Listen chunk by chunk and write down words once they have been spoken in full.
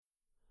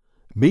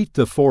Meet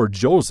the four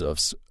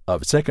Josephs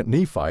of 2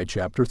 Nephi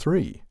chapter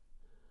 3.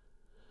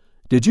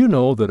 Did you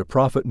know that a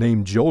prophet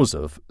named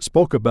Joseph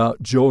spoke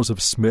about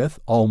Joseph Smith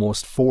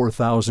almost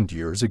 4,000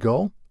 years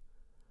ago?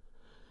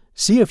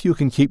 See if you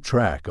can keep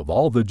track of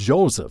all the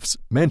Josephs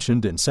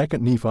mentioned in 2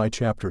 Nephi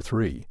chapter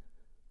 3.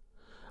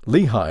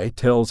 Lehi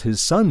tells his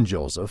son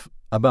Joseph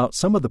about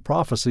some of the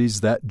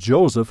prophecies that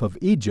Joseph of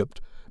Egypt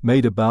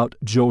made about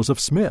Joseph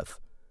Smith,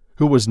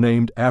 who was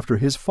named after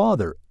his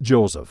father,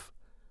 Joseph.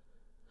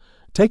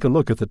 Take a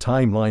look at the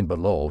timeline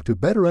below to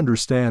better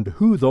understand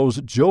who those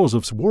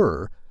Josephs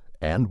were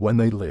and when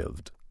they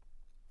lived.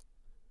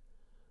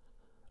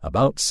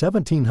 About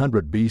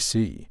 1700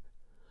 B.C.,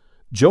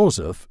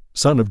 Joseph,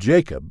 son of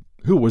Jacob,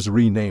 who was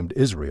renamed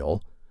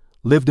Israel,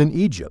 lived in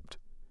Egypt.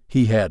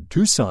 He had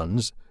two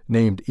sons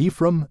named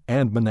Ephraim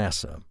and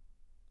Manasseh.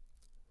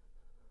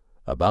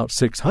 About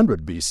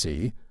 600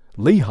 B.C.,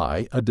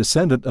 Lehi, a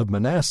descendant of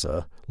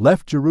Manasseh,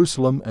 left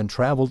Jerusalem and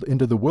traveled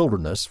into the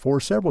wilderness for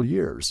several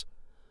years.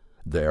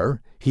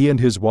 There, he and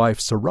his wife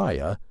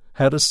Sariah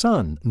had a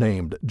son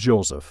named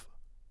Joseph.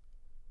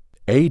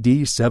 A.D.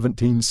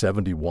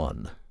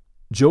 1771,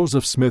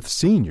 Joseph Smith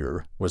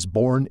Sr. was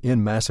born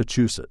in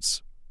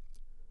Massachusetts.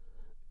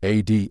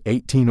 A.D.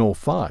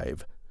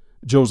 1805,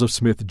 Joseph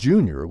Smith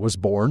Jr. was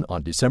born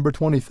on December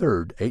 23,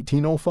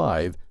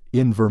 1805,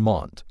 in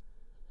Vermont.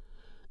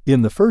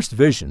 In the first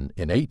vision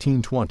in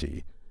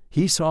 1820,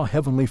 he saw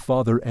Heavenly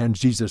Father and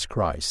Jesus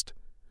Christ.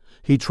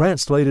 He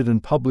translated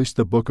and published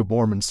the Book of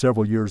Mormon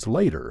several years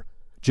later,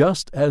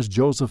 just as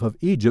Joseph of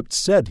Egypt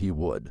said he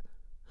would.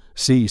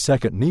 See 2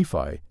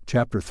 Nephi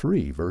chapter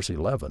 3, verse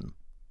 11.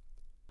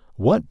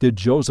 What did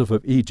Joseph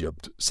of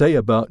Egypt say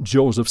about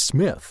Joseph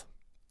Smith?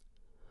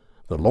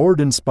 The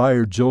Lord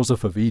inspired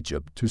Joseph of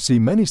Egypt to see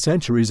many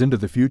centuries into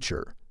the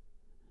future.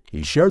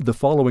 He shared the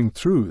following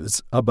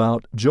truths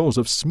about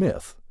Joseph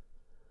Smith.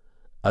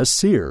 A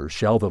seer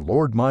shall the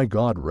Lord my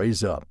God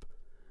raise up,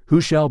 who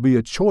shall be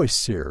a choice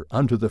seer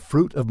unto the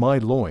fruit of my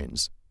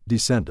loins,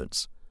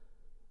 descendants.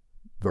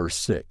 Verse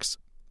 6.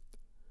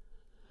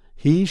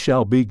 He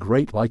shall be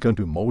great like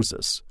unto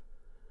Moses,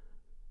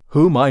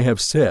 whom I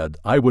have said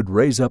I would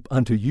raise up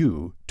unto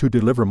you to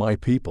deliver my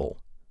people.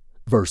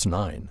 Verse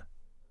 9.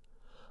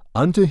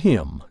 Unto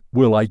him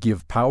will I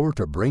give power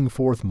to bring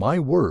forth my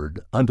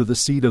word unto the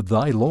seed of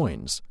thy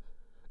loins,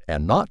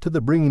 and not to the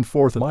bringing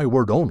forth my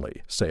word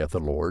only, saith the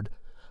Lord,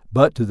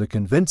 but to the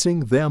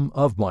convincing them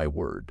of my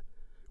word,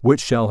 which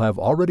shall have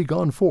already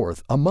gone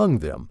forth among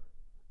them,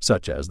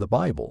 such as the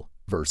Bible.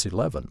 Verse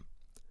 11.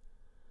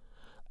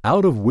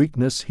 Out of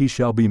weakness he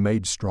shall be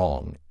made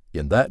strong,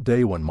 in that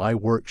day when my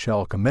work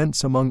shall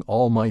commence among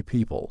all my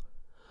people,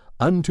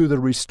 unto the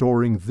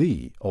restoring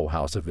thee, O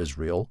house of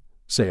Israel,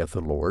 saith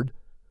the Lord.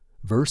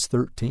 Verse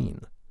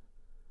 13.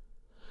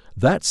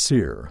 That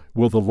seer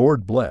will the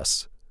Lord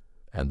bless,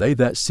 and they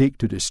that seek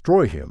to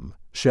destroy him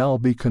shall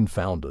be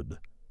confounded.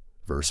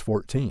 Verse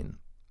 14.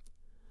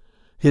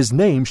 His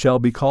name shall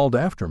be called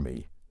after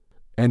me,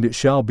 and it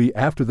shall be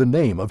after the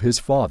name of his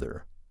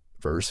father.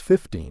 Verse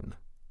 15.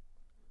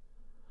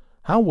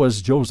 How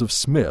was Joseph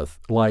Smith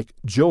like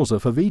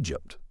Joseph of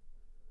Egypt?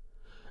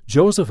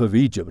 Joseph of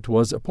Egypt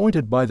was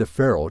appointed by the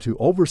Pharaoh to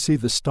oversee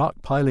the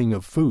stockpiling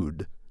of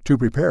food to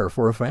prepare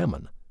for a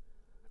famine.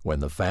 When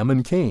the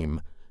famine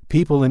came,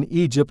 people in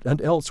Egypt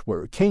and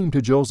elsewhere came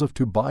to Joseph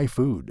to buy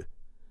food.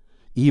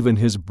 Even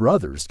his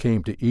brothers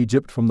came to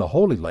Egypt from the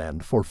Holy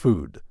Land for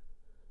food.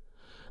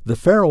 The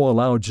Pharaoh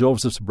allowed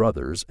Joseph's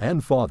brothers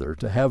and father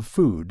to have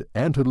food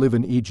and to live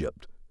in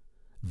Egypt.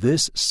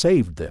 This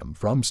saved them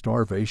from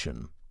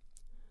starvation.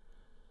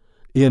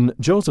 In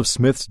Joseph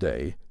Smith's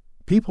day,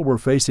 people were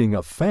facing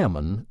a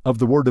famine of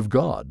the Word of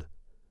God.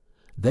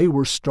 They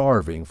were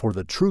starving for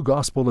the true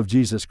gospel of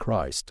Jesus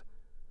Christ.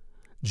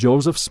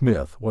 Joseph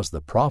Smith was the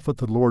prophet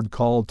the Lord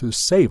called to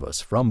save us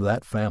from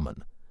that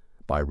famine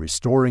by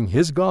restoring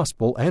his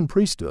gospel and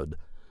priesthood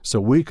so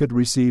we could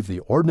receive the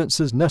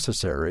ordinances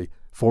necessary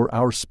for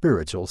our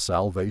spiritual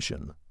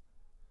salvation.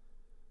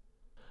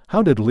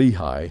 How did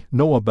Lehi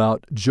know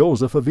about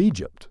Joseph of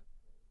Egypt?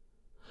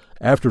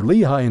 After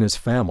Lehi and his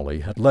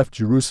family had left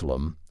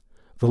Jerusalem,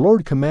 the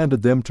Lord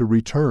commanded them to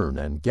return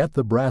and get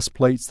the brass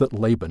plates that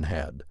Laban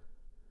had.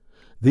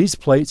 These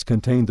plates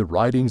contained the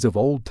writings of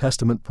Old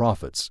Testament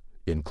prophets,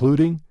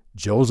 including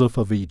Joseph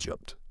of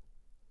Egypt.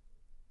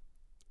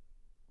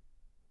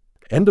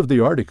 End of the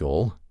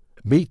article.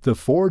 Meet the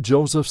four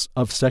Josephs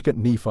of 2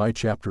 Nephi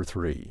chapter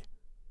 3.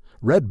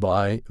 Read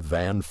by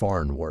Van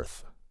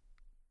Farnworth.